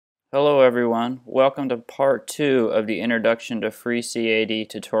Hello everyone, welcome to part 2 of the Introduction to FreeCAD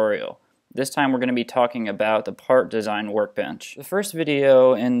tutorial. This time we're going to be talking about the Part Design Workbench. The first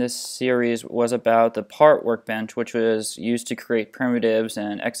video in this series was about the Part Workbench, which was used to create primitives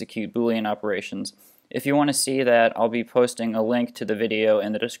and execute Boolean operations. If you want to see that, I'll be posting a link to the video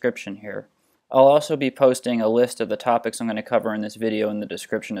in the description here. I'll also be posting a list of the topics I'm going to cover in this video in the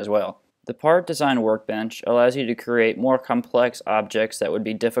description as well. The Part Design Workbench allows you to create more complex objects that would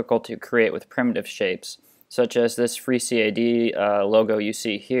be difficult to create with primitive shapes, such as this FreeCAD logo you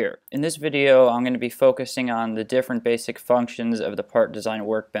see here. In this video, I'm going to be focusing on the different basic functions of the Part Design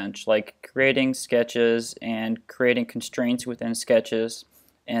Workbench, like creating sketches and creating constraints within sketches,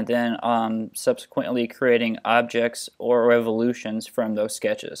 and then subsequently creating objects or revolutions from those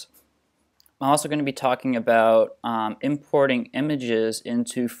sketches. I'm also going to be talking about importing images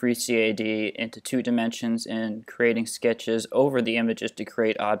into FreeCAD into 2 dimensions and creating sketches over the images to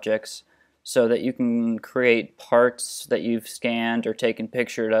create objects so that you can create parts that you've scanned or taken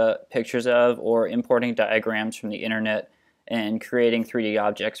pictures of, or importing diagrams from the internet and creating 3D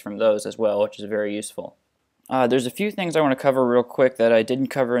objects from those as well, which is very useful. There's a few things I want to cover real quick that I didn't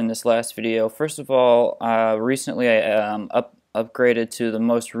cover in this last video. First of all, recently I upgraded to the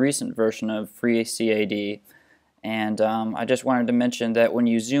most recent version of FreeCAD, and I just wanted to mention that when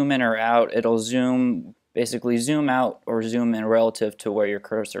you zoom in or out, it'll basically zoom out or zoom in relative to where your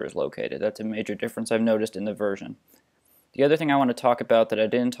cursor is located. That's a major difference I've noticed in the version. The other thing I want to talk about that I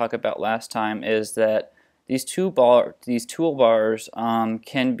didn't talk about last time is that these toolbars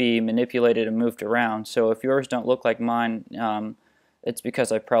can be manipulated and moved around. So if yours don't look like mine, it's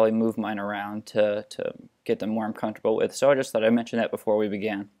because I probably moved mine around to get them more I'm comfortable with. So I just thought I'd mention that before we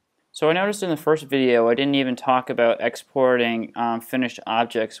began. So I noticed in the first video I didn't even talk about exporting finished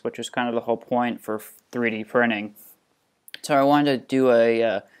objects, which was kind of the whole point for 3D printing. So I wanted to do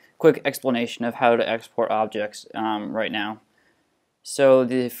a quick explanation of how to export objects right now. So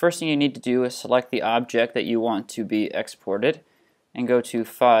the first thing you need to do is select the object that you want to be exported and go to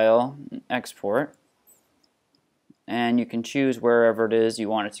File, Export. And you can choose wherever it is you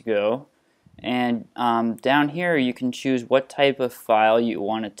want it to go. And down here you can choose what type of file you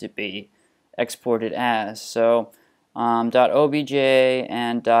want it to be exported as. So .obj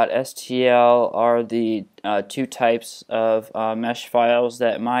and .stl are the 2 types of mesh files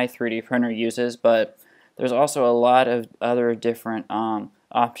that my 3D printer uses, but there's also a lot of other different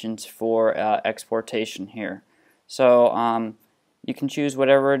options for exportation here. So you can choose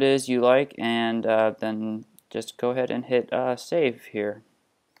whatever it is you like, and then just go ahead and hit save here.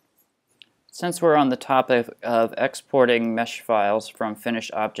 Since we're on the topic of exporting mesh files from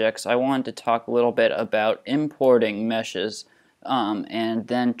finished objects, I wanted to talk a little bit about importing meshes and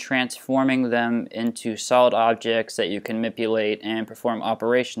then transforming them into solid objects that you can manipulate and perform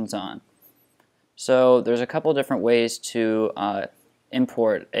operations on. So there's a couple different ways to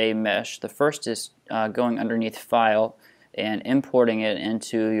import a mesh. The first is going underneath File and importing it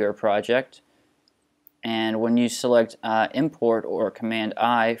into your project. And when you select Import or Command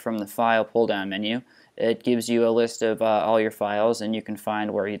I from the File pull-down menu, it gives you a list of all your files, and you can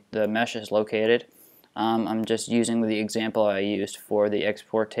find where the mesh is located. I'm just using the example I used for the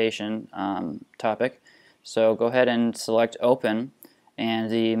exportation topic. So go ahead and select Open,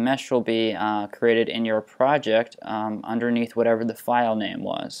 and the mesh will be created in your project underneath whatever the file name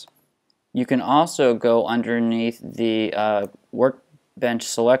was. You can also go underneath the Workbench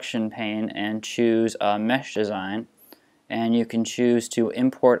selection pane and choose Mesh Design, and you can choose to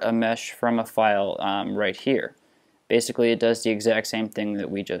import a mesh from a file right here. Basically, it does the exact same thing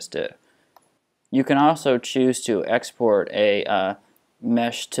that we just did. You can also choose to export a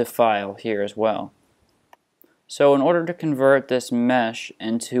mesh to file here as well. So in order to convert this mesh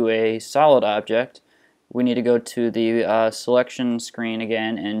into a solid object, we need to go to the selection screen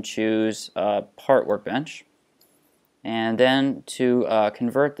again and choose Part Workbench. And then to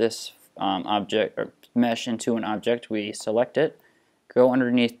convert this object or mesh into an object, we select it, go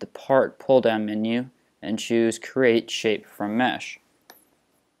underneath the Part pull-down menu, and choose Create Shape from Mesh.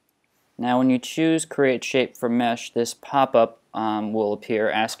 Now when you choose Create Shape from Mesh, this pop-up will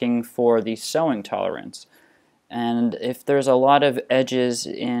appear asking for the sewing tolerance. And if there's a lot of edges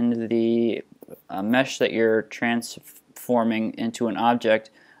in the mesh that you're transforming into an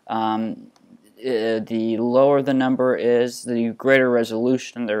object, the lower the number is, the greater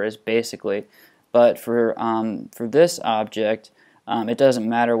resolution there is, basically. But for this object, it doesn't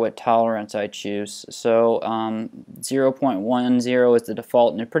matter what tolerance I choose. So 0.10 is the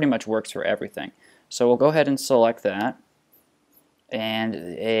default, and it pretty much works for everything. So we'll go ahead and select that. And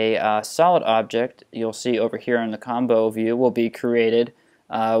a solid object, you'll see over here in the combo view, will be created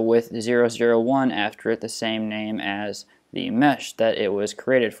with 001 after it, the same name as the mesh that it was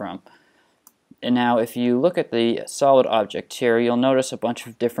created from. And now if you look at the solid object here, you'll notice a bunch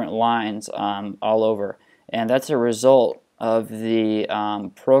of different lines all over, and that's a result of the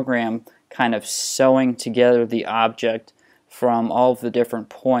program kind of sewing together the object from all of the different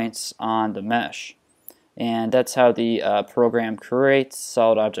points on the mesh. And that's how the program creates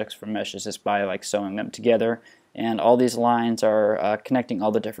solid objects from meshes, is by like sewing them together, and all these lines are connecting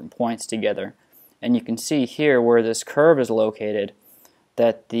all the different points together. And you can see here where this curve is located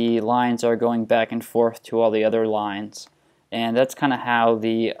that the lines are going back and forth to all the other lines, and that's kind of how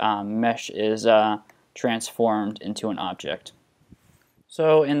the mesh is transformed into an object.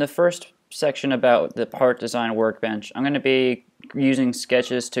 So in the first section about the part design workbench, I'm going to be using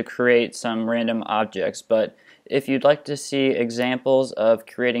sketches to create some random objects, but if you'd like to see examples of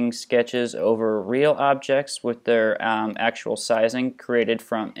creating sketches over real objects with their actual sizing created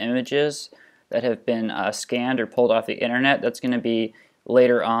from images that have been scanned or pulled off the internet, that's going to be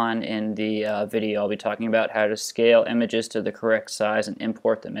later on in the video. I'll be talking about how to scale images to the correct size and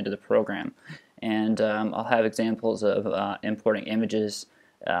import them into the program. And I'll have examples of importing images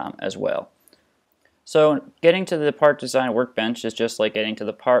as well. So getting to the part design workbench is just like getting to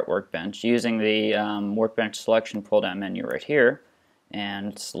the part workbench, using the workbench selection pull down menu right here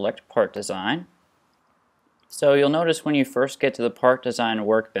and select part design. So you'll notice when you first get to the part design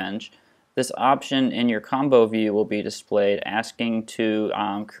workbench, this option in your combo view will be displayed asking to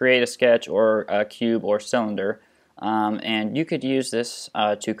create a sketch or a cube or cylinder, and you could use this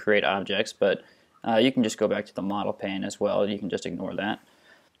to create objects, but you can just go back to the model pane as well. You can just ignore that.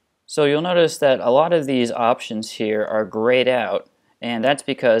 So you'll notice that a lot of these options here are grayed out, and that's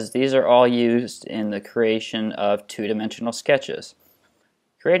because these are all used in the creation of two-dimensional sketches.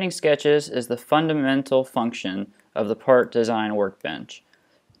 Creating sketches is the fundamental function of the part design workbench.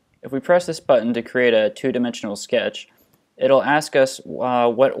 If we press this button to create a two-dimensional sketch, it'll ask us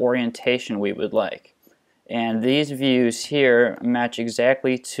what orientation we would like. And these views here match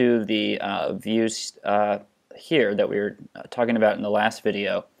exactly to the views here that we were talking about in the last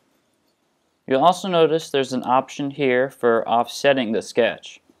video. You'll also notice there's an option here for offsetting the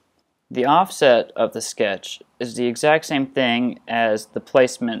sketch. The offset of the sketch is the exact same thing as the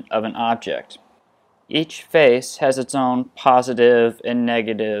placement of an object. Each face has its own positive and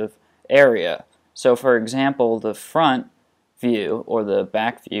negative area. So for example, the front view or the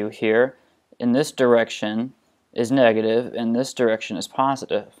back view here in this direction is negative and this direction is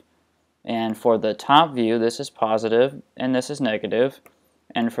positive. And for the top view, this is positive and this is negative.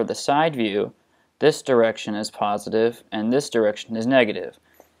 And for the side view, this direction is positive and this direction is negative.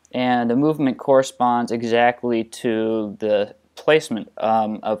 And the movement corresponds exactly to the placement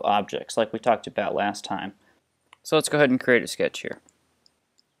of objects like we talked about last time. So let's go ahead and create a sketch here.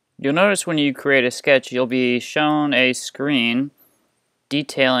 You'll notice when you create a sketch, you'll be shown a screen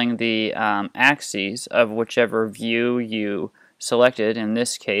detailing the axes of whichever view you selected. In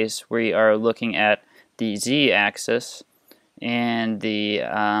this case, we are looking at the z-axis and the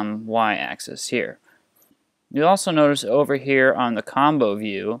y-axis here. You'll also notice over here on the combo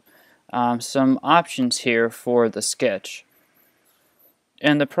view some options here for the sketch.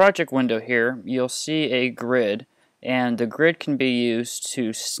 In the project window here, you'll see a grid, and the grid can be used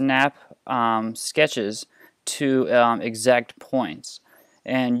to snap sketches to exact points.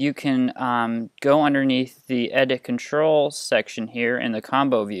 And you can go underneath the Edit Control section here in the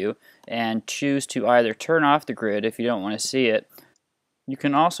combo view and choose to either turn off the grid if you don't want to see it. You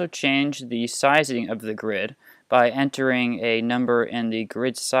can also change the sizing of the grid by entering a number in the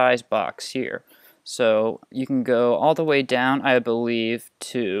grid size box here. So you can go all the way down, I believe,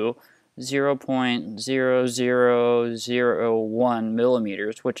 to 0.0001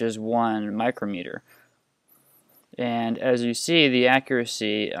 millimeters, which is 1 micrometer. And as you see, the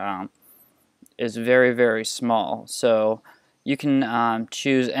accuracy is very, very small. So you can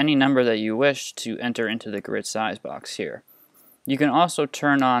choose any number that you wish to enter into the grid size box here. You can also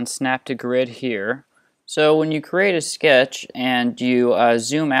turn on Snap to Grid here. So when you create a sketch and you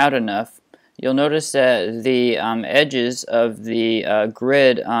zoom out enough, you'll notice that the edges of the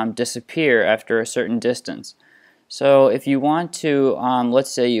grid disappear after a certain distance. So if you want to,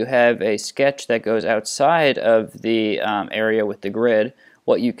 let's say you have a sketch that goes outside of the area with the grid,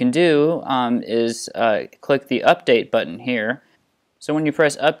 what you can do is click the Update button here. So when you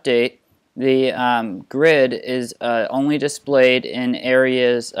press Update, the grid is only displayed in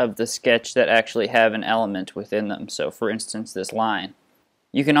areas of the sketch that actually have an element within them. So for instance, this line.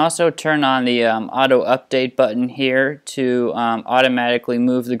 You can also turn on the Auto Update button here to automatically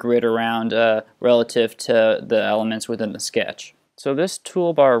move the grid around relative to the elements within the sketch. So this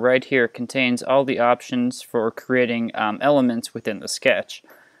toolbar right here contains all the options for creating elements within the sketch.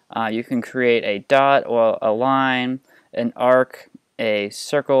 You can create a dot or a line, an arc, a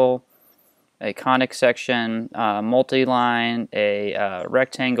circle, a conic section, multi-line, a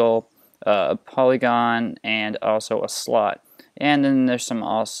rectangle, a polygon, and also a slot. And then there's some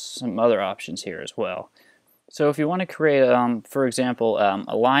other options here as well. So if you want to create, for example,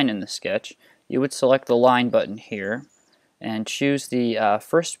 a line in the sketch, you would select the line button here and choose the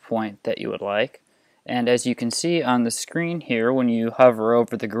first point that you would like. And as you can see on the screen here, when you hover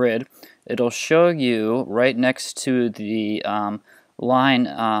over the grid, it'll show you right next to the line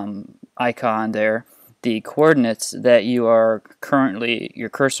icon there the coordinates that your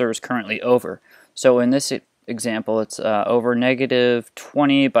cursor is currently over. So in this example, it's over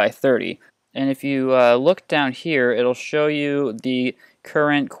 -20 by 30. And if you look down here, it'll show you the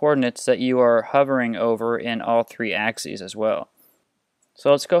current coordinates that you are hovering over in all three axes as well. So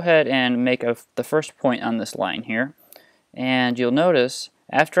let's go ahead and make the first point on this line here. And you'll notice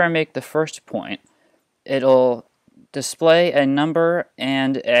after I make the first point, it'll display a number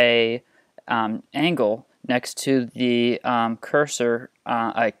and a angle next to the cursor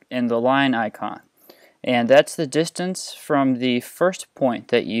in the line icon. And that's the distance from the first point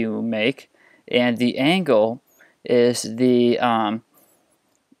that you make, and the angle is the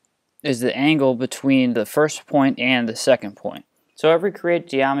angle between the first point and the second point. So every create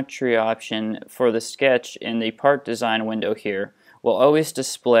geometry option for the sketch in the part design window here will always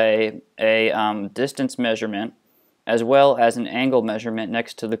display a distance measurement as well as an angle measurement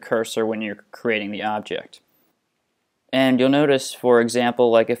next to the cursor when you're creating the object. And you'll notice, for example,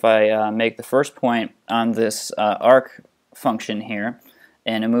 like if I make the first point on this arc function here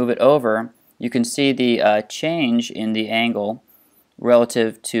and I move it over, you can see the change in the angle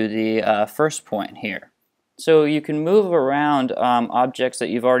relative to the first point here. So you can move around objects that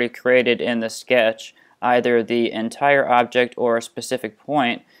you've already created in the sketch, either the entire object or a specific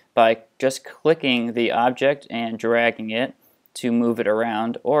point, by just clicking the object and dragging it to move it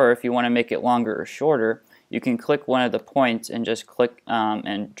around. Or if you want to make it longer or shorter, you can click one of the points and just click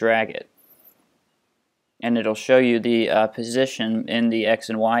and drag it. And it'll show you the position in the X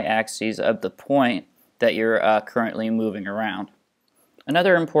and Y axes of the point that you're currently moving around.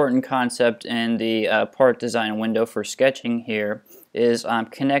 Another important concept in the part design window for sketching here is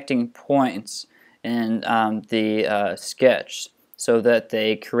connecting points in the sketch so that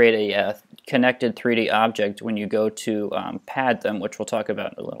they create a connected 3D object when you go to pad them, which we'll talk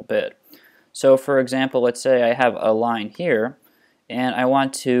about in a little bit. So for example, let's say I have a line here and I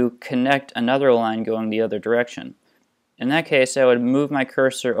want to connect another line going the other direction. In that case, I would move my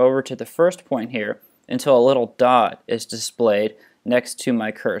cursor over to the first point here until a little dot is displayed next to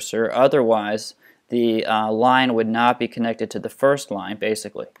my cursor. Otherwise, the line would not be connected to the first line,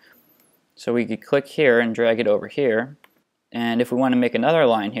 basically. So we could click here and drag it over here. And if we want to make another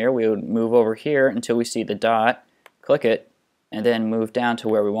line here, we would move over here until we see the dot, click it, and then move down to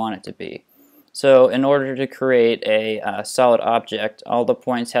where we want it to be. So in order to create a solid object, all the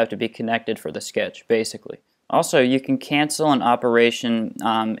points have to be connected for the sketch, basically. Also, you can cancel an operation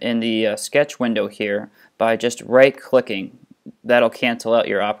in the sketch window here by just right-clicking. That'll cancel out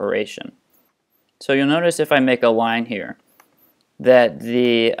your operation. So you'll notice if I make a line here that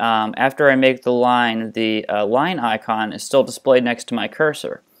the after I make the line line icon is still displayed next to my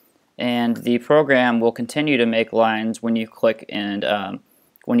cursor, and the program will continue to make lines when you click in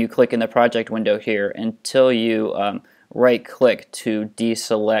the project window here until you right click to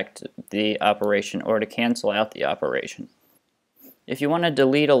deselect the operation or to cancel out the operation. If you want to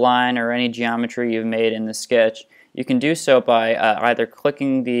delete a line or any geometry you've made in the sketch, you can do so by either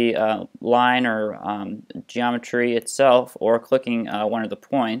clicking the line or geometry itself, or clicking one of the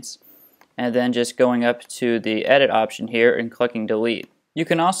points, and then just going up to the edit option here and clicking delete. You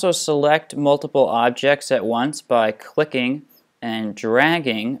can also select multiple objects at once by clicking and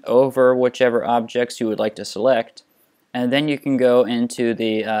dragging over whichever objects you would like to select, and then you can go into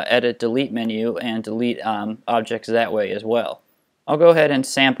the edit delete menu and delete objects that way as well. I'll go ahead and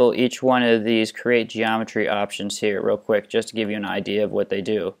sample each one of these create geometry options here real quick just to give you an idea of what they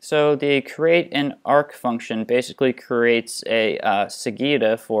do. So the create an arc function basically creates a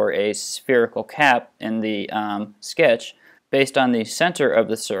sagitta for a spherical cap in the sketch based on the center of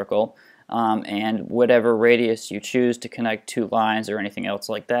the circle and whatever radius you choose to connect two lines or anything else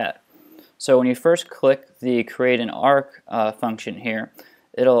like that. So when you first click the create an arc function here,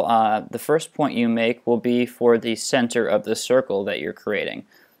 it'll the first point you make will be for the center of the circle that you're creating.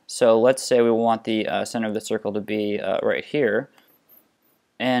 So let's say we want the center of the circle to be right here.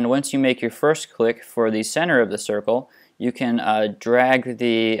 And once you make your first click for the center of the circle, you can drag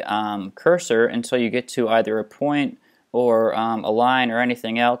the cursor until you get to either a point or a line or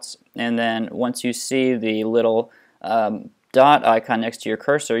anything else, and then once you see the little dot icon next to your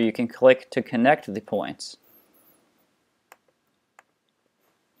cursor, you can click to connect the points.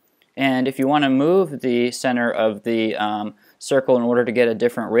 And if you want to move the center of the circle in order to get a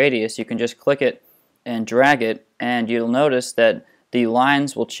different radius, you can just click it and drag it, and you'll notice that the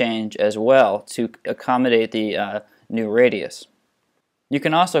lines will change as well to accommodate the new radius. You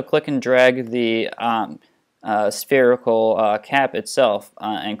can also click and drag the spherical cap itself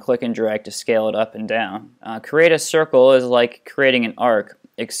and click and drag to scale it up and down. Create a circle is like creating an arc,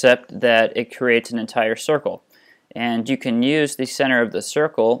 except that it creates an entire circle. And you can use the center of the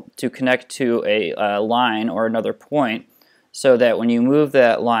circle to connect to a line or another point, so that when you move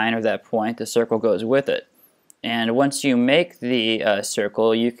that line or that point, the circle goes with it. And once you make the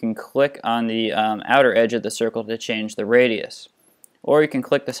circle, you can click on the outer edge of the circle to change the radius. Or you can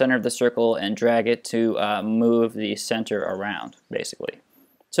click the center of the circle and drag it to move the center around, basically.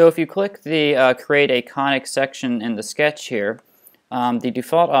 So if you click the create a conic section in the sketch here, the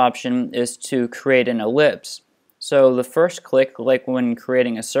default option is to create an ellipse. So the first click, like when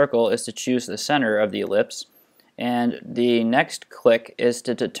creating a circle, is to choose the center of the ellipse. And the next click is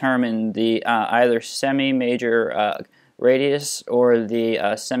to determine the either semi-major radius or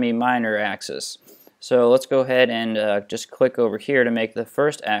the semi-minor axis. So let's go ahead and just click over here to make the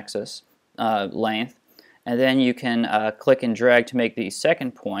first axis length, and then you can click and drag to make the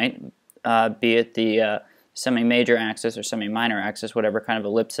second point, be it the semi-major axis or semi-minor axis, whatever kind of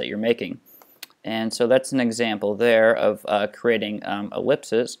ellipse that you're making. And so that's an example there of creating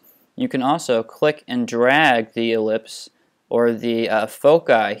ellipses. You can also click and drag the ellipse or the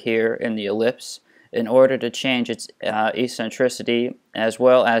foci here in the ellipse in order to change its eccentricity, as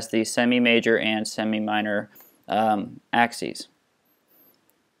well as the semi-major and semi-minor axes.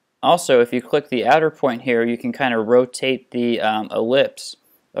 Also, if you click the outer point here, you can kind of rotate the ellipse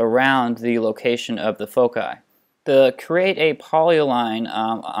around the location of the foci. The create a polyline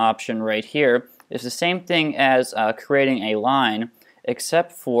option right here is the same thing as creating a line,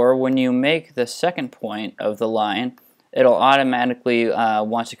 except for when you make the second point of the line, it'll automatically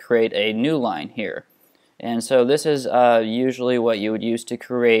want to create a new line here. And so this is usually what you would use to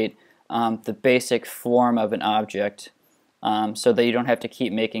create the basic form of an object, so that you don't have to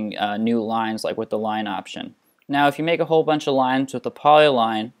keep making new lines like with the line option. Now if you make a whole bunch of lines with the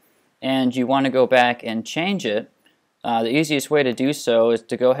polyline and you want to go back and change it, the easiest way to do so is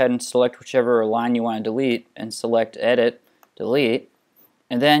to go ahead and select whichever line you want to delete and select Edit, Delete.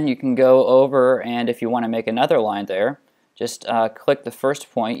 And then you can go over, and if you want to make another line there, just click the first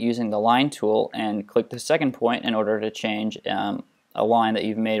point using the line tool and click the second point in order to change a line that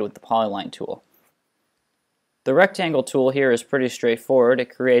you've made with the polyline tool. The rectangle tool here is pretty straightforward.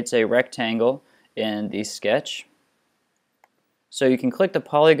 It creates a rectangle in the sketch. So you can click the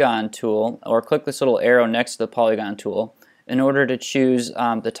polygon tool or click this little arrow next to the polygon tool in order to choose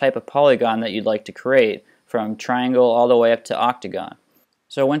the type of polygon that you'd like to create, from triangle all the way up to octagon.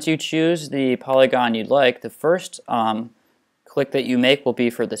 So once you choose the polygon you'd like, the first click that you make will be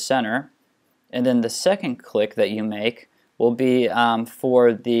for the center, and then the second click that you make will be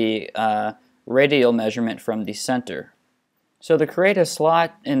for the radial measurement from the center. So the create a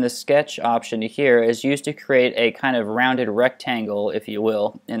slot in the sketch option here is used to create a kind of rounded rectangle, if you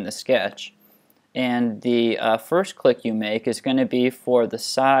will, in the sketch. And the first click you make is going to be for the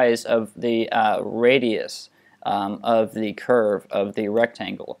size of the radius of the curve of the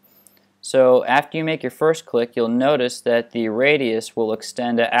rectangle. So after you make your first click, you'll notice that the radius will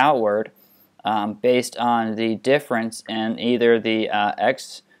extend outward based on the difference in either the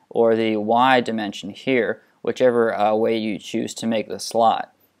x or the y dimension here, whichever way you choose to make the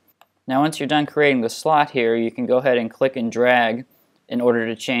slot. Now once you're done creating the slot here, you can go ahead and click and drag in order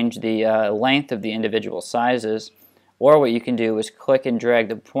to change the length of the individual sizes, or what you can do is click and drag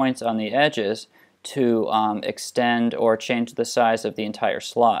the points on the edges to extend or change the size of the entire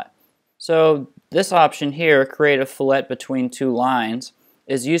slot. So this option here, create a fillet between two lines,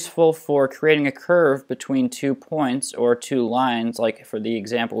 is useful for creating a curve between 2 points or 2 lines, like for the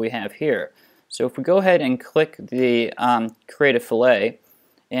example we have here. So if we go ahead and click the create a fillet,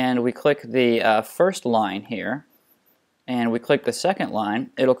 and we click the first line here, and we click the second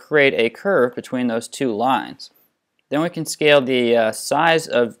line, it'll create a curve between those 2 lines. Then we can scale the size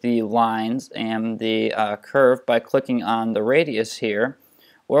of the lines and the curve by clicking on the radius here,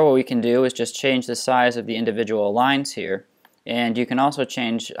 or what we can do is just change the size of the individual lines here. And you can also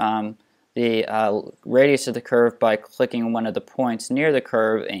change the radius of the curve by clicking one of the points near the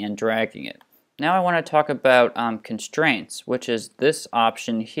curve and dragging it. Now I want to talk about constraints, which is this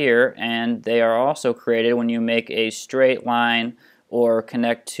option here, and they are also created when you make a straight line or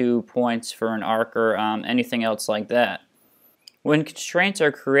connect 2 points for an arc or anything else like that. When constraints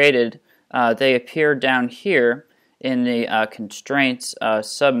are created, they appear down here in the constraints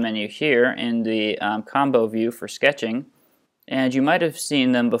submenu here in the combo view for sketching. And you might have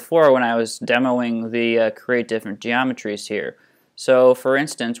seen them before when I was demoing the create different geometries here. So for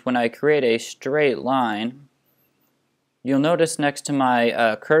instance, when I create a straight line, you'll notice next to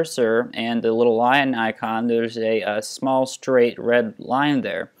my cursor and the little line icon, there's a small straight red line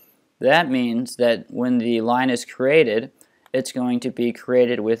there. That means that when the line is created, it's going to be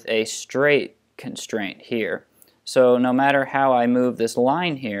created with a straight constraint here. So no matter how I move this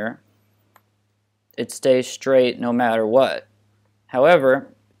line here, it stays straight no matter what. However,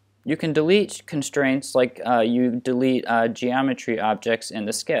 you can delete constraints like you delete geometry objects in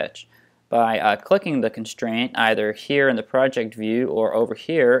the sketch by clicking the constraint either here in the project view or over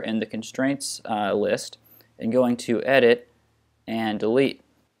here in the constraints list and going to edit and delete.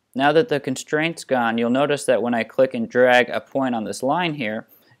 Now that the constraint's gone, you'll notice that when I click and drag a point on this line here,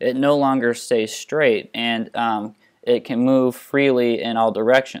 it no longer stays straight and it can move freely in all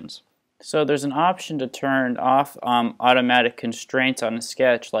directions. So there's an option to turn off automatic constraints on a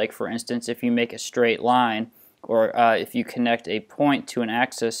sketch, like for instance if you make a straight line or if you connect a point to an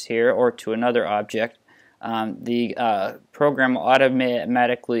axis here or to another object, the program will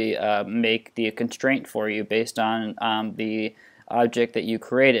automatically make the constraint for you based on the object that you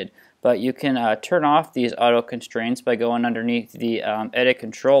created. But you can turn off these auto constraints by going underneath the edit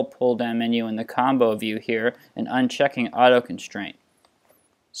control pull down menu in the combo view here and unchecking auto constraint.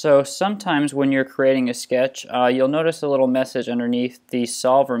 So sometimes when you're creating a sketch, you'll notice a little message underneath the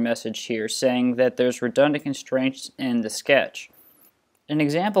solver message here saying that there's redundant constraints in the sketch. An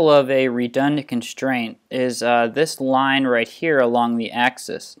example of a redundant constraint is this line right here along the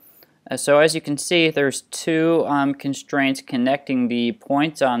axis. So as you can see, there's two constraints connecting the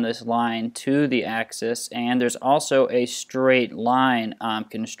points on this line to the axis, and there's also a straight line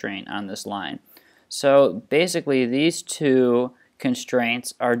constraint on this line. So basically these two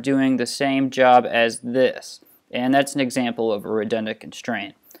constraints are doing the same job as this, and that's an example of a redundant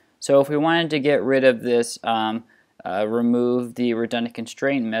constraint. So if we wanted to get rid of this remove the redundant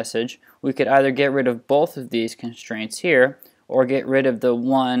constraint message, we could either get rid of both of these constraints here or get rid of the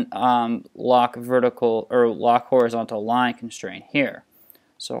one lock vertical or lock horizontal line constraint here.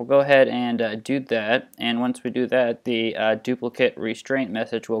 So I'll go ahead and do that, and once we do that, the duplicate restraint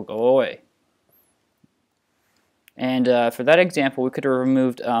message will go away. And for that example, we could have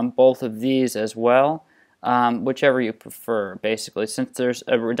removed both of these as well, whichever you prefer, basically. Since there's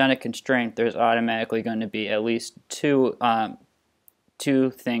a redundant constraint, there's automatically going to be at least two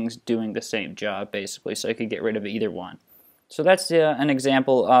things doing the same job, basically, so you could get rid of either one. So that's an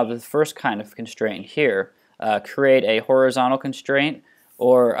example of the first kind of constraint here. Create a horizontal constraint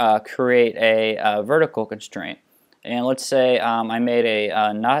or create a vertical constraint. And let's say I made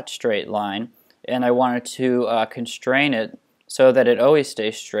a not straight line, and I wanted to constrain it so that it always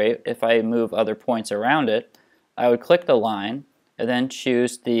stays straight. If I move other points around it, I would click the line and then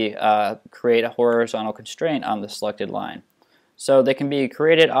choose the create a horizontal constraint on the selected line. So they can be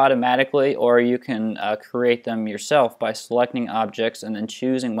created automatically, or you can create them yourself by selecting objects and then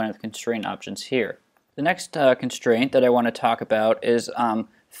choosing one of the constraint options here. The next constraint that I want to talk about is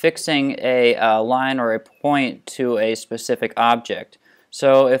fixing a line or a point to a specific object.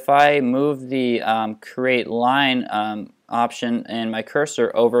 So if I move the create line option in my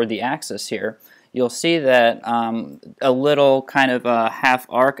cursor over the axis here, you'll see that a little kind of half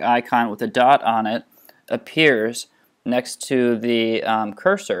arc icon with a dot on it appears next to the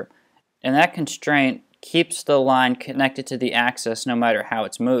cursor, and that constraint keeps the line connected to the axis no matter how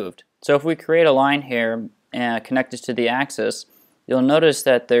it's moved. So if we create a line here connected to the axis, you'll notice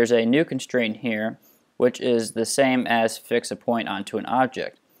that there's a new constraint here, which is the same as fix a point onto an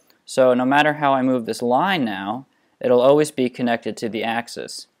object. So no matter how I move this line now, it'll always be connected to the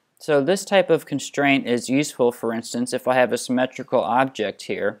axis. So this type of constraint is useful, for instance, if I have a symmetrical object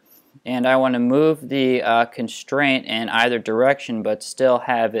here and I want to move the constraint in either direction but still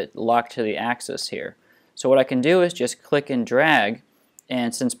have it locked to the axis here. So what I can do is just click and drag,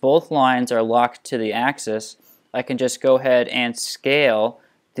 and since both lines are locked to the axis, I can just go ahead and scale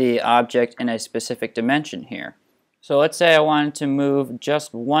the object in a specific dimension here. So let's say I wanted to move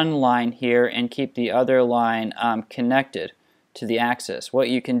just one line here and keep the other line connected to the axis. What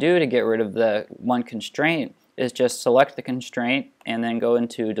you can do to get rid of the one constraint is just select the constraint and then go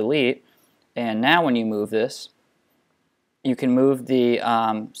into delete, and now when you move this, you can move the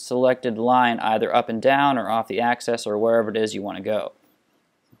selected line either up and down or off the axis or wherever it is you want to go.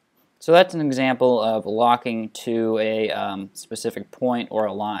 So that's an example of locking to a specific point or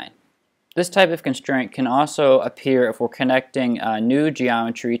a line. This type of constraint can also appear if we're connecting new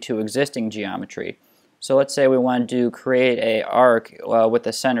geometry to existing geometry. So let's say we wanted to create an arc with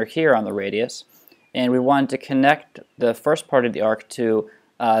the center here on the radius, and we wanted to connect the first part of the arc to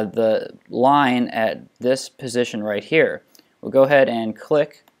the line at this position right here. We'll go ahead and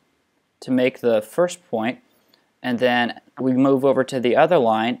click to make the first point, and then we move over to the other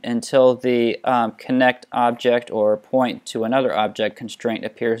line until the connect object or point to another object constraint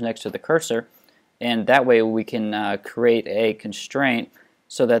appears next to the cursor, and that way we can create a constraint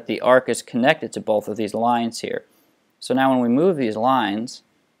so that the arc is connected to both of these lines here. So now when we move these lines,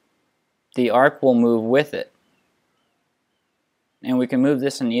 the arc will move with it. And we can move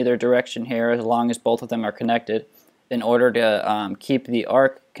this in either direction here as long as both of them are connected in order to keep the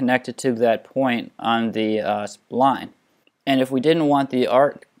arc connected to that point on the line. And if we didn't want the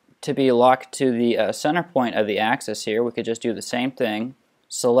arc to be locked to the center point of the axis here, we could just do the same thing,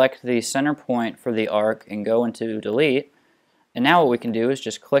 select the center point for the arc and go into delete. And now what we can do is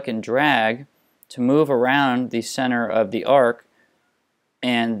just click and drag to move around the center of the arc,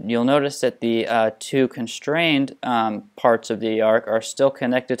 and you'll notice that the two constrained parts of the arc are still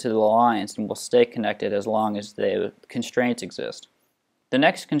connected to the lines and will stay connected as long as the constraints exist. The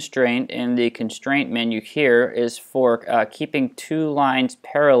next constraint in the constraint menu here is for keeping two lines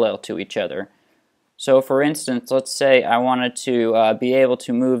parallel to each other. So for instance, let's say I wanted to be able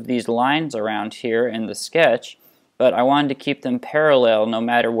to move these lines around here in the sketch, but I wanted to keep them parallel no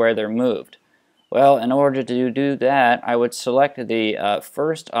matter where they're moved. Well, in order to do that, I would select the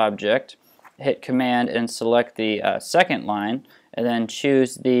first object, hit Command and select the second line, and then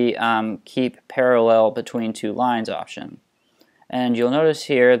choose the Keep Parallel Between Two Lines option. And you'll notice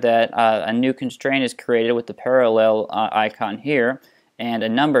here that a new constraint is created with the parallel icon here and a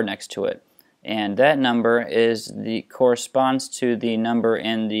number next to it. And that number corresponds to the number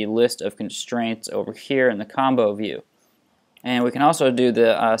in the list of constraints over here in the combo view. And we can also do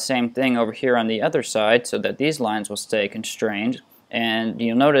the same thing over here on the other side so that these lines will stay constrained. And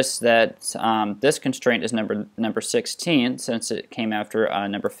you'll notice that this constraint is number 16 since it came after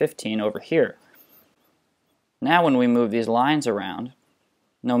number 15 over here. Now when we move these lines around,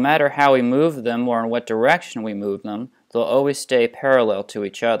 no matter how we move them or in what direction we move them, they'll always stay parallel to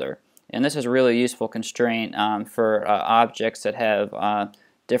each other. And this is a really useful constraint for objects that have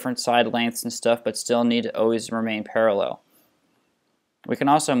different side lengths and stuff but still need to always remain parallel. We can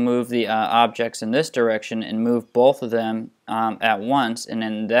also move the objects in this direction and move both of them at once, and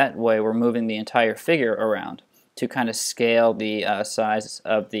in that way we're moving the entire figure around to kind of scale the size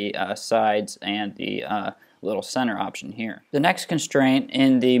of the sides and the little center option here. The next constraint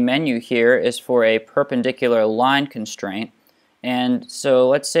in the menu here is for a perpendicular line constraint. And so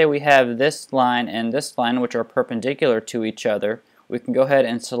let's say we have this line and this line which are perpendicular to each other. We can go ahead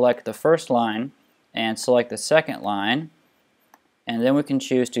and select the first line and select the second line, and then we can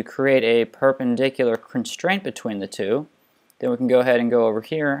choose to create a perpendicular constraint between the two. Then we can go ahead and go over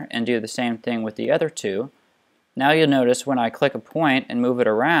here and do the same thing with the other two. Now you'll notice when I click a point and move it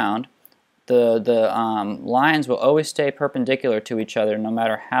around, the lines will always stay perpendicular to each other no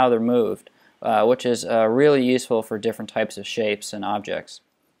matter how they're moved, which is really useful for different types of shapes and objects.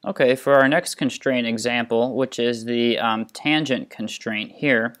 Okay, for our next constraint example, which is the tangent constraint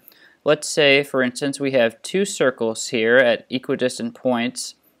here, let's say, for instance, we have two circles here at equidistant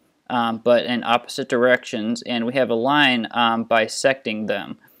points, but in opposite directions, and we have a line bisecting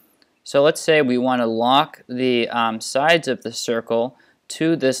them. So let's say we want to lock the sides of the circle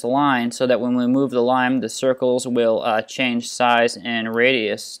to this line so that when we move the line, the circles will change size and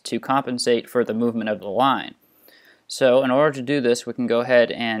radius to compensate for the movement of the line. So in order to do this, we can go ahead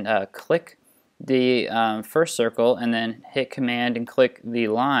and click the first circle and then hit Command and click the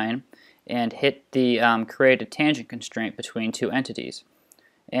line and hit the create a tangent constraint between two entities.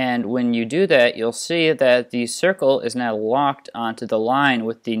 And when you do that, you'll see that the circle is now locked onto the line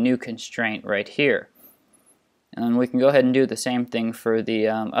with the new constraint right here. And we can go ahead and do the same thing for the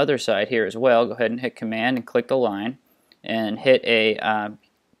other side here as well. Go ahead and hit Command and click the line and hit a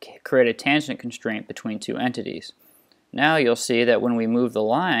create a tangent constraint between two entities. Now you'll see that when we move the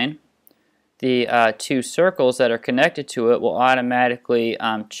line, the two circles that are connected to it will automatically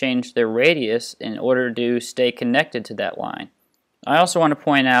change their radius in order to stay connected to that line. I also want to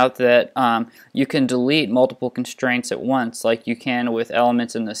point out that you can delete multiple constraints at once like you can with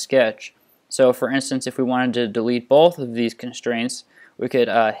elements in the sketch. So for instance, if we wanted to delete both of these constraints, we could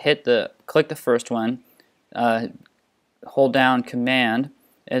click the first one, hold down Command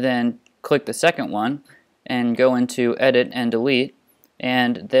and then click the second one and go into Edit and Delete,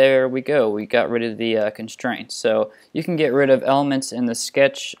 and there we go. We got rid of the constraints. So you can get rid of elements in the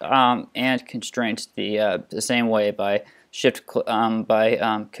sketch and constraints the same way by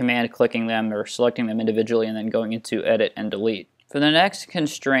command clicking them or selecting them individually and then going into Edit and Delete. For the next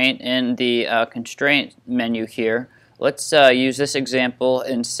constraint in the constraint menu here, let's use this example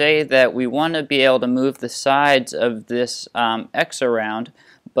and say that we want to be able to move the sides of this X around,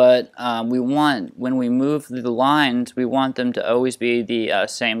 but when we move the lines, we want them to always be the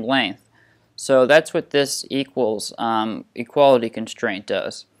same length. So that's what this equals equality constraint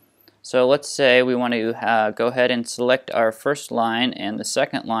does. So let's say we want to go ahead and select our first line and the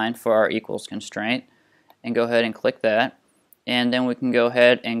second line for our equals constraint, and go ahead and click that. And then we can go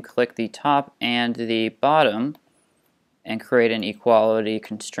ahead and click the top and the bottom and create an equality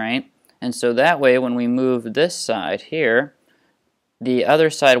constraint. And so that way when we move this side here, the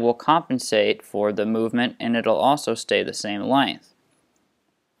other side will compensate for the movement and it'll also stay the same length.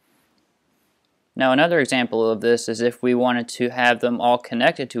 Now another example of this is if we wanted to have them all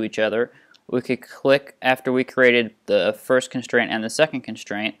connected to each other, we could click, after we created the first constraint and the second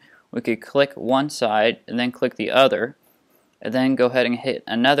constraint, we could click one side and then click the other, and then go ahead and hit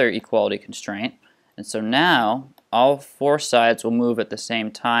another equality constraint. And so now all four sides will move at the same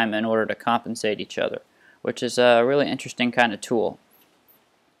time in order to compensate each other, which is a really interesting kind of tool.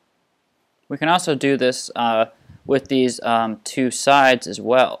 We can also do this with these two sides as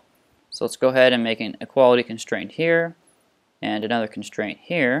well. So let's go ahead and make an equality constraint here, and another constraint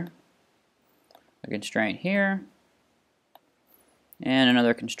here, a constraint here, and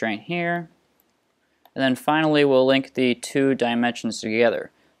another constraint here. And then finally we'll link the two dimensions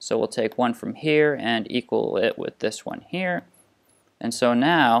together. So we'll take one from here and equal it with this one here. And so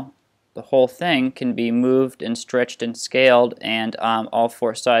now the whole thing can be moved and stretched and scaled, and all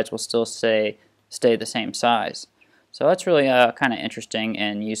four sides will still stay the same size. So that's really a kind of interesting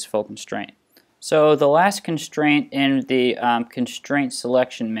and useful constraint. So the last constraint in the constraint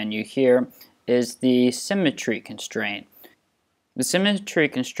selection menu here is the symmetry constraint. The symmetry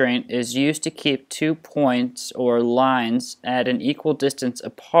constraint is used to keep 2 points or lines at an equal distance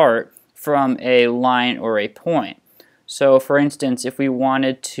apart from a line or a point. So for instance, if we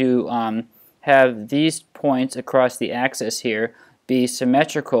wanted to have these points across the axis here be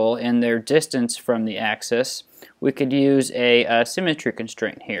symmetrical in their distance from the axis, we could use a symmetry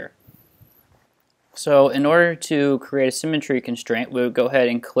constraint here. So in order to create a symmetry constraint, we would go ahead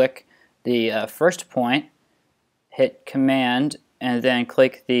and click the first point, hit Command, and then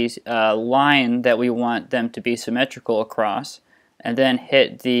click the line that we want them to be symmetrical across, and then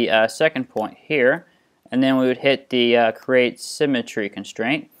hit the second point here, and then we would hit the Create Symmetry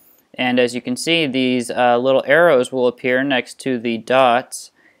constraint. And as you can see, these little arrows will appear next to the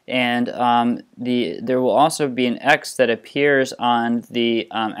dots, and there will also be an X that appears on the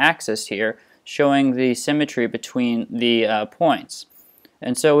axis here, showing the symmetry between the points.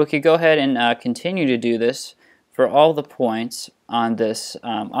 And so we could go ahead and continue to do this for all the points on this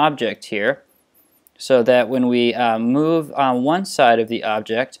object here, so that when we move on one side of the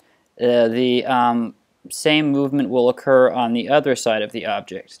object, the same movement will occur on the other side of the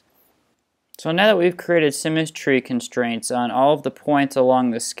object. So now that we've created symmetry constraints on all of the points along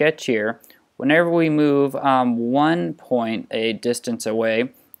the sketch here, whenever we move one point a distance away,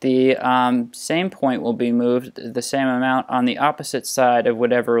 the same point will be moved the same amount on the opposite side of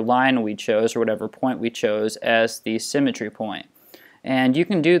whatever line we chose or whatever point we chose as the symmetry point. And you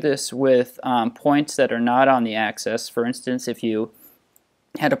can do this with points that are not on the axis. For instance, if you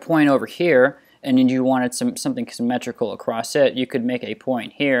had a point over here and you wanted something symmetrical across it, you could make a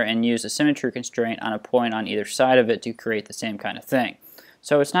point here and use a symmetry constraint on a point on either side of it to create the same kind of thing.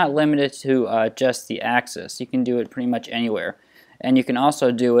 So it's not limited to just the axis. You can do it pretty much anywhere. And you can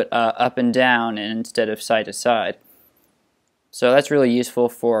also do it up and down instead of side to side. So that's really useful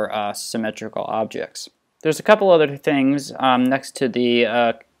for symmetrical objects. There's a couple other things next to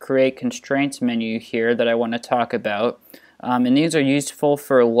the Create Constraints menu here that I want to talk about. And these are useful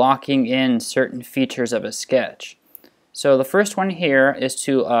for locking in certain features of a sketch. So the first one here is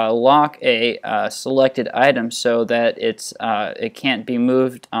to lock a selected item so that it can't be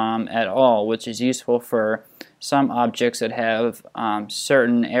moved at all, which is useful for some objects that have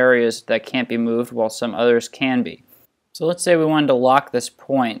certain areas that can't be moved while some others can be. So let's say we wanted to lock this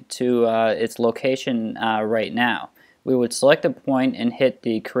point to its location right now. We would select a point and hit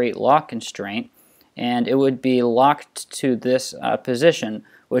the Create Lock constraint, and it would be locked to this position,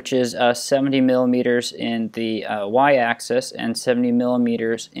 which is 70 millimeters in the y-axis and 70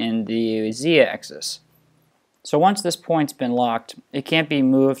 millimeters in the z-axis. So once this point's been locked, it can't be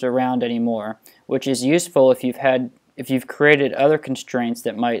moved around anymore, which is useful if you've created other constraints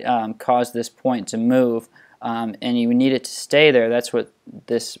that might cause this point to move, and you need it to stay there. That's what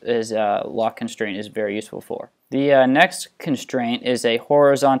this lock constraint is very useful for. The next constraint is a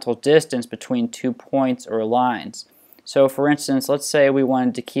horizontal distance between 2 points or lines. So for instance, let's say we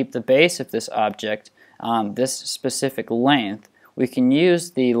wanted to keep the base of this object this specific length. We can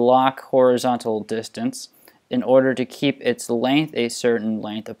use the lock horizontal distance in order to keep its length a certain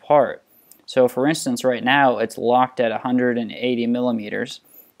length apart. So for instance, right now it's locked at 180 millimeters,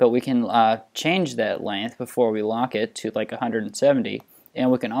 but we can change that length before we lock it to like 170,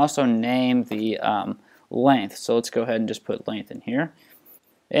 and we can also name the length. So let's go ahead and just put length in here.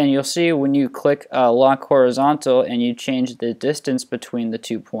 And you'll see when you click lock horizontal and you change the distance between the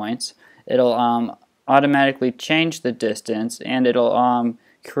 2 points, it'll automatically change the distance, and it'll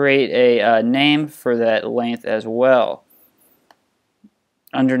create a name for that length as well.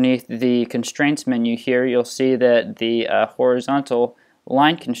 Underneath the constraints menu here, you'll see that the horizontal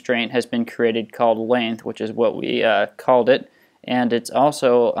line constraint has been created called length, which is what we called it, and it's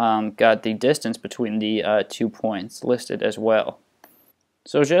also got the distance between the 2 points listed as well.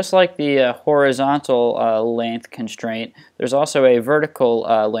 So just like the horizontal length constraint, there's also a vertical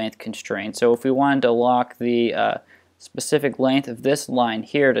length constraint. So if we wanted to lock the specific length of this line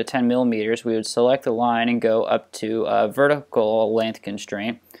here to 10 millimeters, we would select the line and go up to vertical length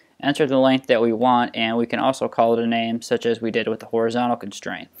constraint, enter the length that we want, and we can also call it a name such as we did with the horizontal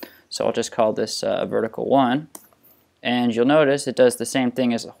constraint. So I'll just call this vertical 1, and you'll notice it does the same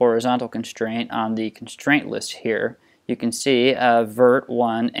thing as the horizontal constraint on the constraint list here. You can see vert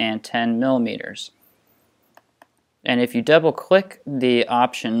 1 and 10 millimeters. And if you double click the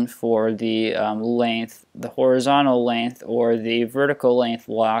option for the length, the horizontal length or the vertical length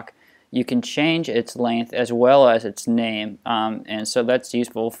lock, you can change its length as well as its name, and so that's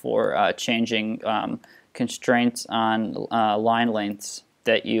useful for changing constraints on line lengths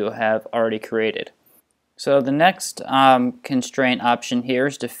that you have already created. So the next constraint option here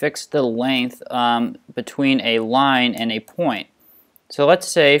is to fix the length between a line and a point. So let's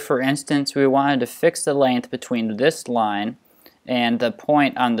say, for instance, we wanted to fix the length between this line and the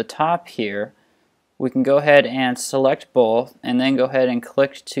point on the top here. We can go ahead and select both and then go ahead and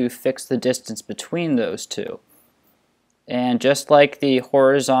click to fix the distance between those two. And just like the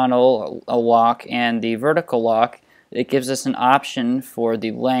horizontal lock and the vertical lock, it gives us an option for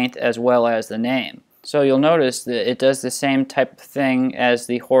the length as well as the name. So you'll notice that it does the same type of thing as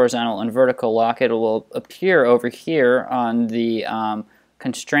the horizontal and vertical lock. It will appear over here on the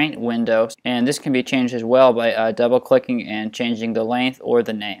constraint window, and this can be changed as well by double clicking and changing the length or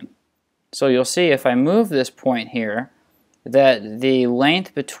the name. So you'll see if I move this point here that the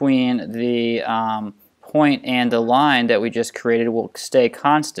length between the point and the line that we just created will stay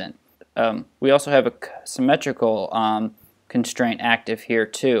constant. We also have a symmetrical constraint active here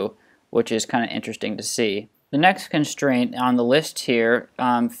too, which is kind of interesting to see. The next constraint on the list here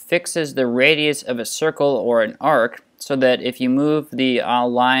fixes the radius of a circle or an arc so that if you move the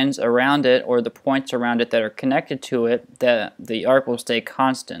lines around it or the points around it that are connected to it, the arc will stay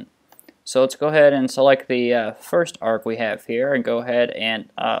constant. So let's go ahead and select the first arc we have here and go ahead and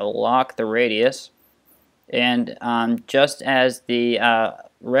lock the radius. And just as the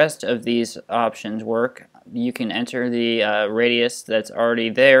rest of these options work, you can enter the radius that's already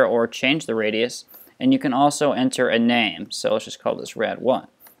there or change the radius, and you can also enter a name. So let's just call this rad1.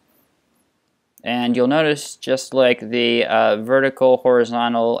 And you'll notice, just like the vertical,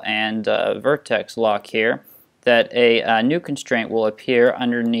 horizontal, and vertex lock here, that a new constraint will appear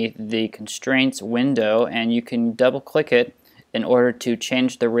underneath the constraints window, and you can double click it in order to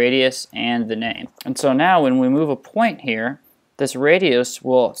change the radius and the name. And so now when we move a point here, this radius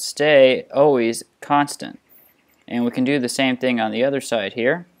will stay always constant. And we can do the same thing on the other side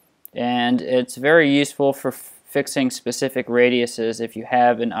here. And it's very useful for fixing specific radiuses if you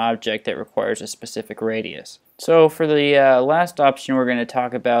have an object that requires a specific radius. So for the last option we're going to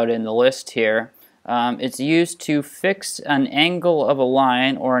talk about in the list here, it's used to fix an angle of a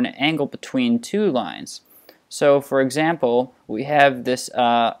line or an angle between two lines. So for example, we have this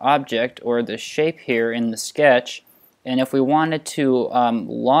object or this shape here in the sketch, and if we wanted to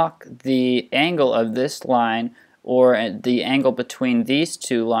lock the angle of this line or the angle between these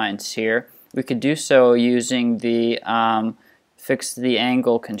two lines here, we could do so using the fix the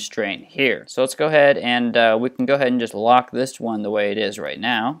angle constraint here. So let's go ahead and we can go ahead and just lock this one the way it is right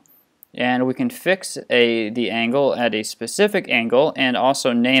now. And we can fix the angle at a specific angle and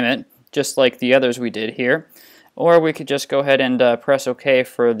also name it, just like the others we did here. or we could just go ahead and press OK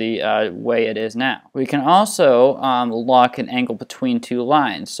for the way it is now. We can also lock an angle between two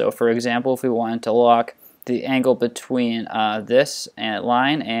lines. So for example, if we wanted to lock the angle between this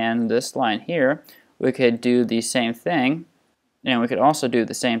line and this line here, we could do the same thing, and we could also do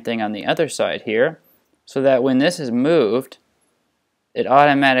the same thing on the other side here, so that when this is moved, it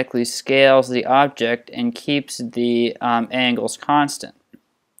automatically scales the object and keeps the angles constant.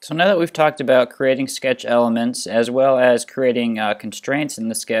 So now that we've talked about creating sketch elements as well as creating constraints in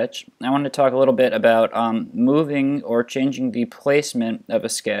the sketch, I want to talk a little bit about moving or changing the placement of a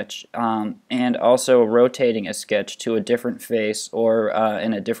sketch and also rotating a sketch to a different face or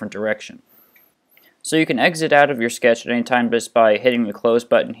in a different direction. So you can exit out of your sketch at any time just by hitting the close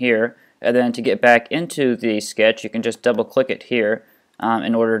button here, and then to get back into the sketch you can just double click it here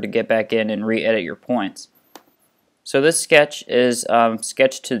in order to get back in and re-edit your points. So this sketch is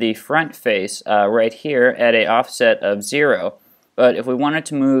sketched to the front face right here at an offset of 0. But if we wanted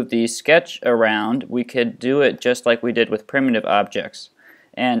to move the sketch around, we could do it just like we did with primitive objects,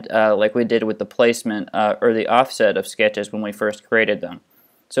 and like we did with the placement or the offset of sketches when we first created them.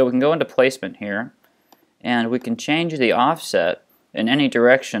 So we can go into placement here, and we can change the offset in any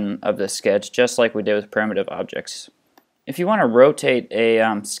direction of the sketch just like we did with primitive objects. If you want to rotate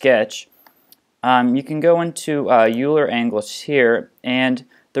a sketch, you can go into Euler angles here, and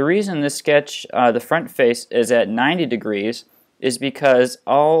the reason this sketch, the front face, is at 90 degrees is because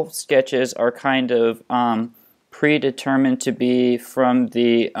all sketches are kind of predetermined to be from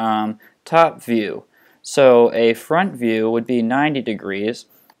the top view. So a front view would be 90 degrees,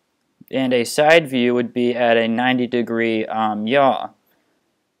 and a side view would be at a 90-degree yaw.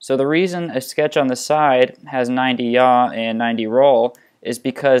 So the reason a sketch on the side has 90 yaw and 90 roll is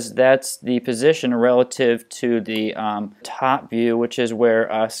because that's the position relative to the top view, which is where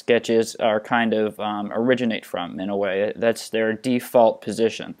sketches are kind of originate from in a way. That's their default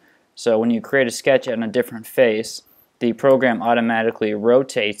position. So when you create a sketch on a different face, the program automatically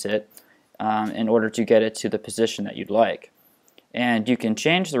rotates it in order to get it to the position that you'd like. And you can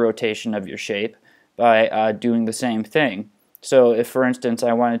change the rotation of your shape by doing the same thing. So if, for instance,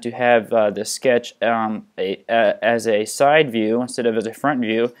 I wanted to have the sketch as a side view instead of as a front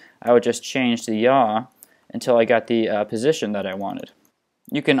view, I would just change the yaw until I got the position that I wanted.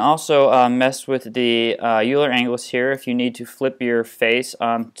 You can also mess with the Euler angles here if you need to flip your face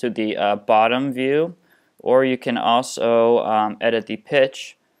to the bottom view, or you can also edit the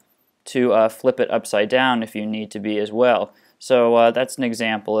pitch to flip it upside down if you need to be as well. So that's an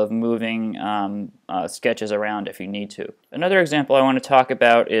example of moving sketches around if you need to. Another example I want to talk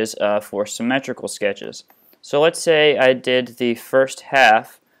about is for symmetrical sketches. So let's say I did the first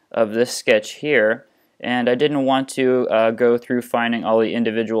half of this sketch here, and I didn't want to go through finding all the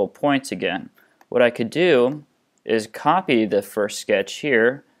individual points again. What I could do is copy the first sketch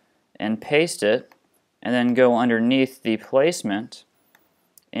here and paste it, and then go underneath the placement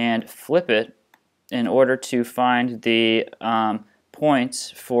and flip it in order to find the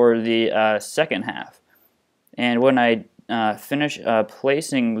points for the second half. And when I finish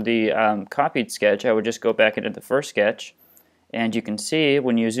placing the copied sketch, I would just go back into the first sketch, and you can see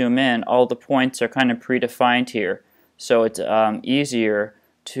when you zoom in, all the points are kind of predefined here. So it's easier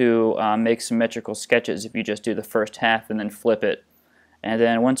to make symmetrical sketches if you just do the first half and then flip it. And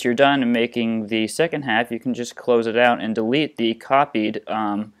then once you're done making the second half, you can just close it out and delete the copied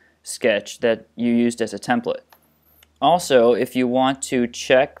sketch that you used as a template. Also, if you want to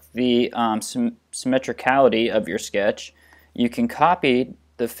check the symmetricality of your sketch, you can copy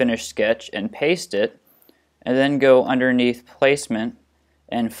the finished sketch and paste it, and then go underneath placement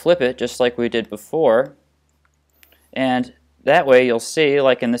and flip it just like we did before. And that way you'll see,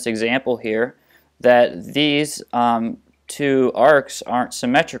 like in this example here, that these two arcs aren't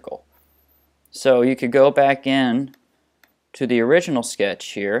symmetrical. So you could go back in to the original sketch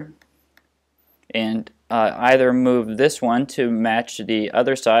here and either move this one to match the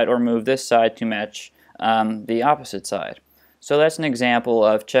other side or move this side to match the opposite side. So that's an example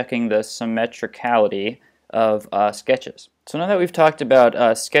of checking the symmetricality of sketches. So now that we've talked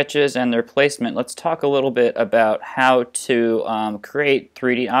about sketches and their placement, let's talk a little bit about how to create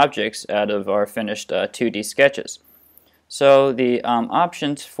 3D objects out of our finished 2D sketches. So the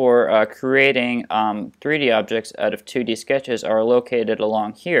options for creating 3D objects out of 2D sketches are located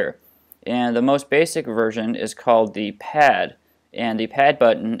along here. And the most basic version is called the pad, and the pad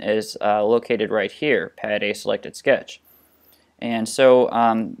button is located right here, pad a selected sketch. And so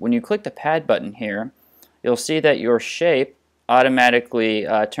when you click the pad button here, you'll see that your shape automatically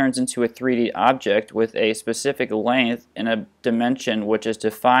turns into a 3D object with a specific length and a dimension which is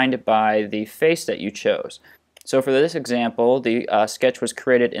defined by the face that you chose. So for this example, the sketch was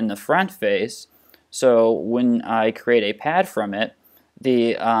created in the front face, so when I create a pad from it,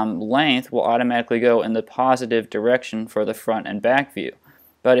 the length will automatically go in the positive direction for the front and back view.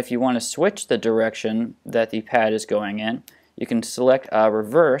 But if you want to switch the direction that the pad is going in, you can select a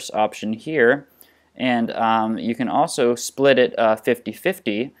reverse option here, and you can also split it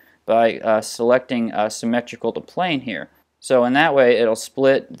 50-50 by selecting symmetrical to plane here. So in that way it'll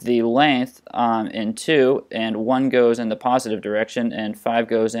split the length in two, and 1 goes in the positive direction and 5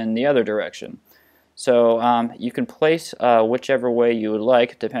 goes in the other direction. So you can place whichever way you would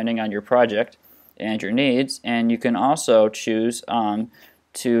like depending on your project and your needs, and you can also choose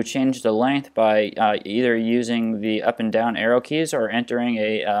to change the length by either using the up and down arrow keys or entering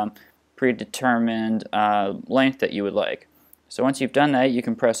a predetermined length that you would like. So once you've done that, you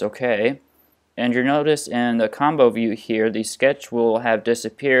can press OK, and you'll notice in the combo view here the sketch will have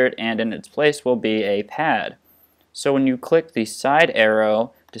disappeared, and in its place will be a pad. So when you click the side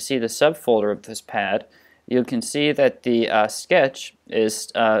arrow to see the subfolder of this pad, you can see that the sketch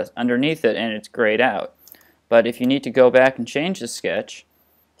is underneath it and it's grayed out. But if you need to go back and change the sketch,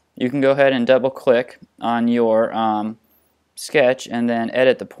 you can go ahead and double click on your sketch and then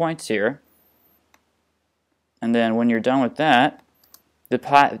edit the points here. And then when you're done with that, the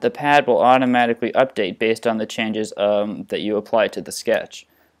pad will automatically update based on the changes that you apply to the sketch.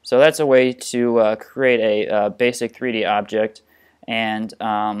 So that's a way to create a basic 3D object and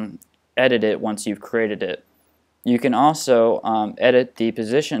edit it once you've created it. You can also edit the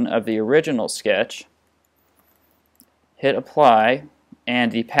position of the original sketch, hit apply,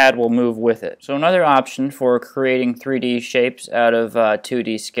 and the pad will move with it. So another option for creating 3D shapes out of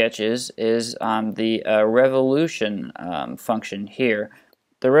 2D sketches is the revolution function here.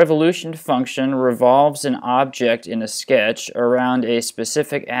 The revolution function revolves an object in a sketch around a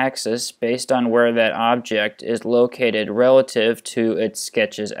specific axis based on where that object is located relative to its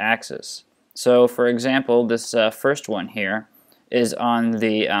sketch's axis. So for example, this first one here is on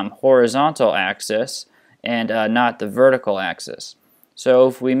the horizontal axis and not the vertical axis. So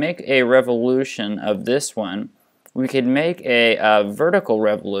if we make a revolution of this one, we could make a vertical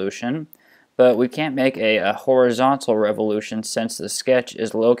revolution, but we can't make a horizontal revolution since the sketch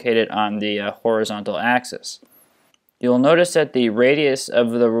is located on the horizontal axis. You'll notice that the radius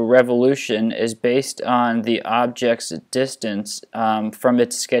of the revolution is based on the object's distance from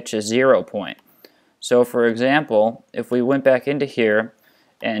its sketch's 0 point. So for example, if we went back into here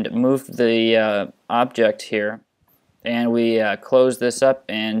and moved the object here, and we close this up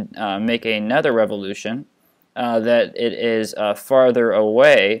and make another revolution, that it is farther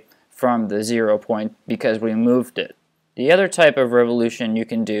away from the 0 point because we moved it. The other type of revolution you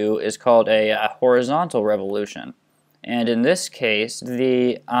can do is called a horizontal revolution. And in this case,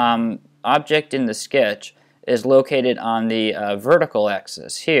 the object in the sketch is located on the vertical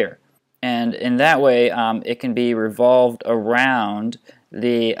axis here. And in that way, it can be revolved around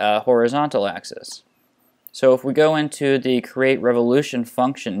the horizontal axis. So if we go into the create revolution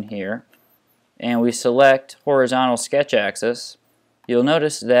function here and we select horizontal sketch axis, you'll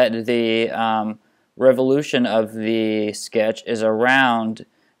notice that the revolution of the sketch is around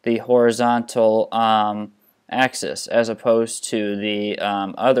the horizontal axis as opposed to the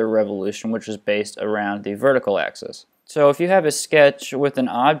other revolution, which is based around the vertical axis. So if you have a sketch with an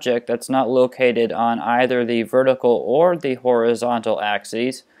object that's not located on either the vertical or the horizontal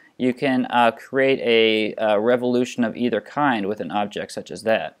axes, you can create a revolution of either kind with an object such as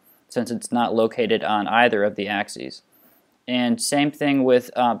that, since it's not located on either of the axes. And same thing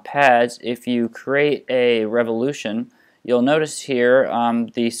with pads. If you create a revolution, you'll notice here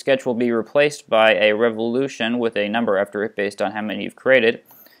the sketch will be replaced by a revolution with a number after it based on how many you've created.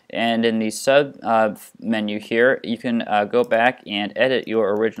 And in the sub menu here, you can go back and edit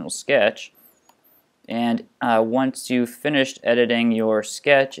your original sketch. And once you've finished editing your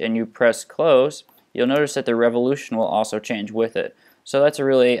sketch and you press close, you'll notice that the revolution will also change with it. So that's a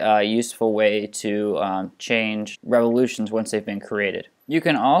really useful way to change revolutions once they've been created. You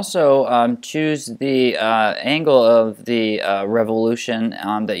can also choose the angle of the revolution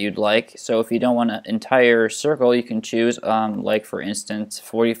that you'd like. So if you don't want an entire circle, you can choose, like for instance,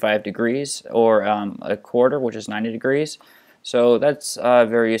 45 degrees or a quarter, which is 90 degrees. So that's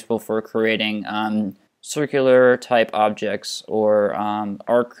very useful for creating circular type objects or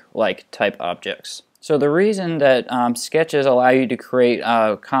arc-like type objects. So the reason that sketches allow you to create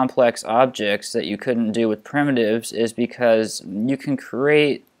complex objects that you couldn't do with primitives is because you can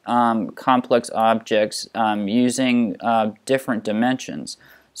create complex objects using different dimensions.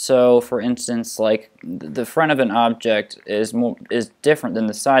 So for instance, like the front of an object is different than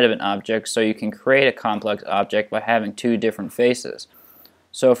the side of an object, so you can create a complex object by having two different faces.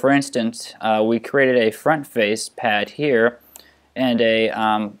 So for instance, we created a front face pad here and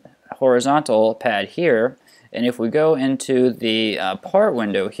a horizontal pad here, and if we go into the part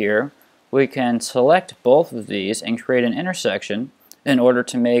window here, we can select both of these and create an intersection in order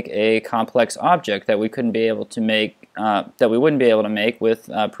to make a complex object that we couldn't be able to make that we wouldn't be able to make with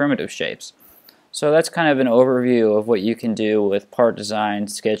primitive shapes. So that's kind of an overview of what you can do with part design,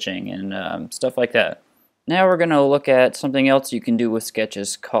 sketching, and stuff like that. Now we're going to look at something else you can do with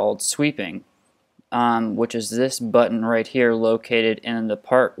sketches called sweeping, which is this button right here located in the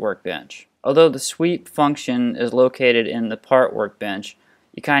part workbench. Although the sweep function is located in the part workbench,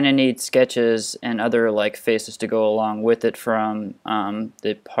 you kind of need sketches and other like faces to go along with it from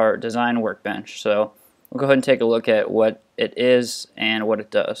the part design workbench. So we'll go ahead and take a look at what it is and what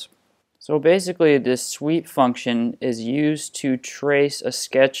it does. So basically this sweep function is used to trace a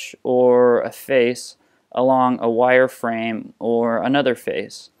sketch or a face along a wireframe or another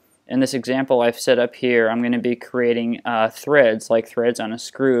face. In this example I've set up here, I'm going to be creating threads, like threads on a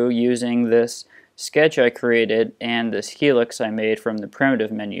screw, using this sketch I created and this helix I made from the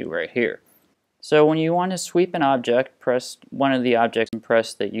primitive menu right here. So when you want to sweep an object, press one of the objects and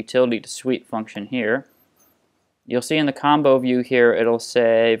press the utility to sweep function here. You'll see in the combo view here it'll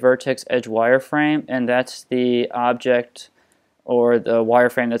say vertex edge wireframe, and that's the object or the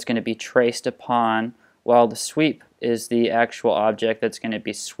wireframe that's going to be traced upon, while the sweep is the actual object that's going to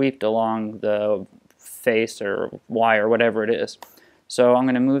be swept along the face or wire, whatever it is. So I'm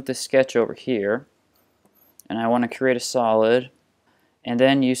going to move the sketch over here, and I want to create a solid, and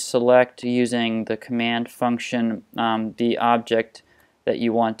then you select using the command function the object that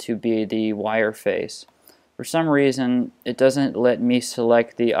you want to be the wire face. For some reason it doesn't let me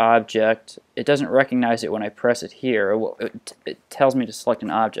select the object. It doesn't recognize it when I press it here. It tells me to select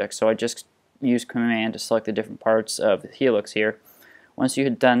an object, so I just use command to select the different parts of the helix here. Once you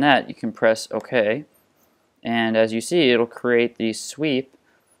have done that, you can press OK, and as you see, it'll create the sweep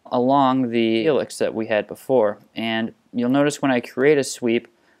along the helix that we had before. And you'll notice when I create a sweep,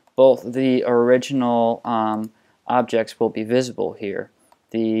 both the original objects will be visible here,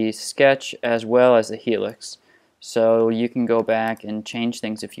 the sketch as well as the helix. So you can go back and change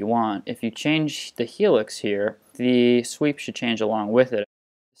things if you want. If you change the helix here, the sweep should change along with it.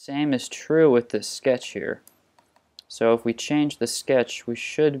 The same is true with the sketch here. So if we change the sketch, we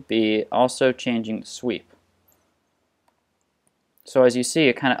should be also changing the sweep. So as you see,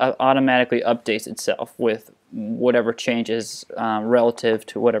 it kind of automatically updates itself with whatever changes relative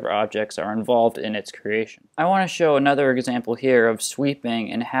to whatever objects are involved in its creation. I want to show another example here of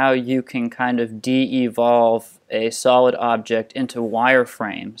sweeping and how you can kind of de-evolve a solid object into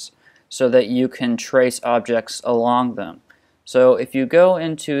wireframes so that you can trace objects along them. So if you go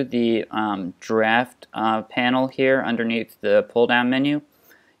into the draft panel here underneath the pull-down menu,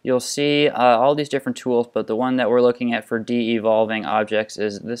 you'll see all these different tools, but the one that we're looking at for de-evolving objects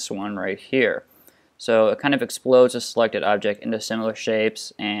is this one right here. So it kind of explodes a selected object into similar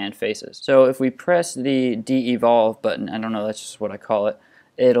shapes and faces. So if we press the de-evolve button, I don't know, that's just what I call it,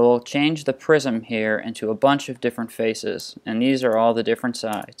 it'll change the prism here into a bunch of different faces, and these are all the different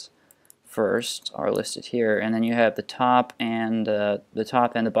sides. First are listed here, and then you have the top and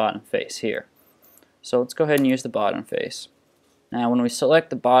the bottom face here. So let's go ahead and use the bottom face. Now when we select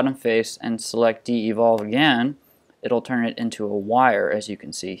the bottom face and select de-evolve again, it'll turn it into a wire, as you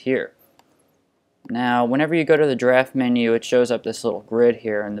can see here. Now whenever you go to the draft menu, it shows up this little grid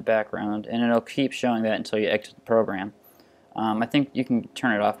here in the background, and it'll keep showing that until you exit the program. I think you can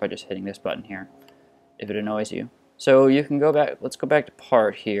turn it off by just hitting this button here if it annoys you. So you can go back, let's go back to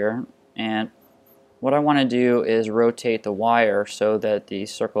part here, and what I want to do is rotate the wire so that the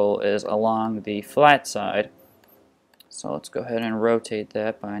circle is along the flat side. So let's go ahead and rotate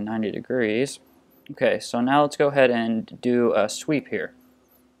that by 90 degrees. Okay, so now let's go ahead and do a sweep here.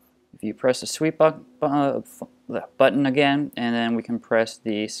 If you press the sweep button again, and then we can press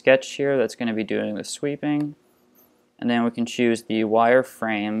the sketch here that's going to be doing the sweeping, and then we can choose the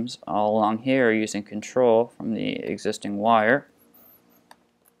wireframes all along here using control from the existing wire.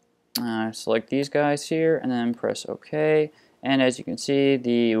 Select these guys here and then press OK, and as you can see,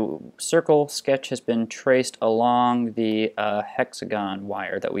 the circle sketch has been traced along the hexagon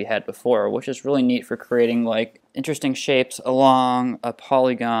wire that we had before, which is really neat for creating like interesting shapes along a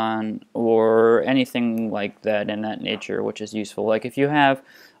polygon or anything like that in that nature, which is useful. Like if you have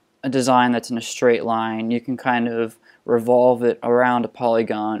a design that's in a straight line, you can kind of revolve it around a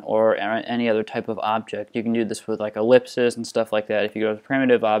polygon or any other type of object. You can do this with like ellipses and stuff like that. If you go to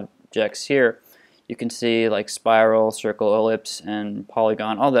primitive objects here, you can see like spiral, circle, ellipse, and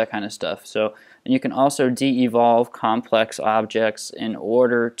polygon, all that kind of stuff. So, and you can also de-evolve complex objects in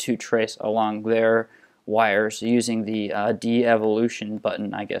order to trace along their wires using the de-evolution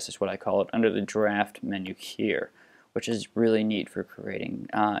button, I guess is what I call it, under the draft menu here, which is really neat for creating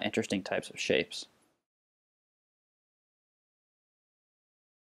interesting types of shapes.